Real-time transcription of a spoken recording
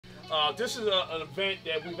This is an event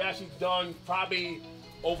that we've actually done probably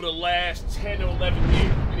over the last 10 or 11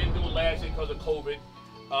 years. We didn't do it last year because of COVID.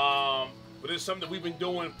 But it's something that we've been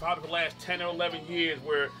doing probably for the last 10 or 11 years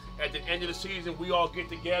where at the end of the season, we all get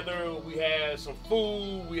together, we have some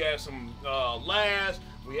food, we have some laughs,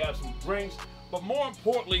 we have some drinks. But more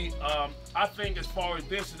importantly, I think as far as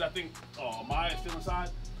this is, I think, Amaya's still inside.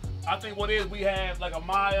 I think what is, we have like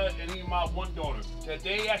Amaya and even my one daughter, that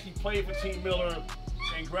they actually played for Team Miller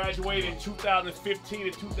and graduated in 2015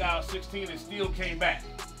 and 2016 and still came back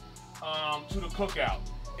to the Cookout.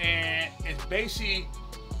 And it's basically,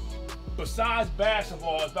 besides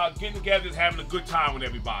basketball, it's about getting together and having a good time with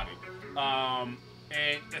everybody. And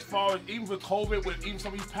as far as even with COVID, with even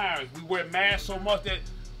some of these parents, we wear masks so much that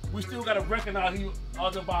we still got to recognize each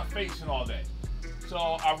other by face and all that. So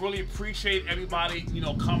I really appreciate everybody, you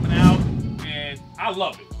know, coming out, and I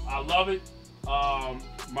love it. I love it.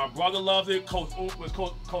 My brother loved it. Coach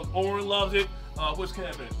Oren loved it. What's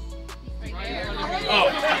Kevin?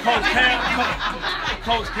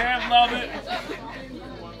 Coach Cam loved it.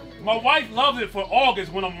 My wife loves it for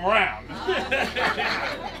August when I'm around.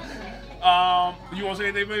 You want to say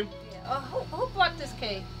anything, baby? Who brought this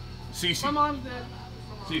cake? Cece. My mom did.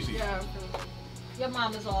 Cece. Yeah. Your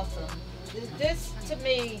mom is awesome. This to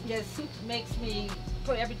me just makes me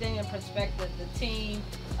put everything in perspective. The team,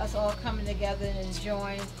 us all coming together and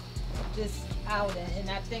enjoying this outing. And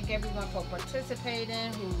I thank everyone for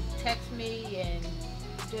participating, who text me and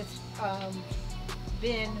just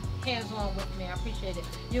being hands-on with me. I appreciate it.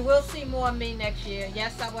 You will see more of me next year.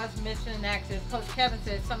 Yes, I was missing in action. Coach Kevin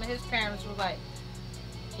said some of his parents were like,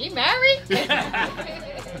 "He married?"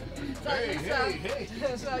 So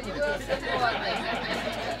you will see more of me.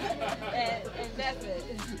 And that's it.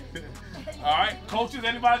 All right, coaches,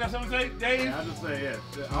 anybody got something to say? Dave? I just say,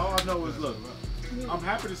 yeah. All I know is, look, I'm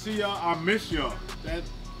happy to see y'all. I miss y'all.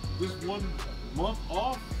 This 1 month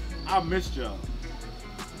off, I missed y'all.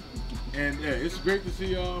 And yeah, it's great to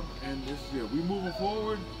see y'all. And we moving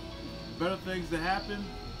forward. Better things to happen.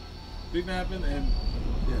 Big to happen. And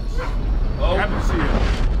yes. Oh. Happy to see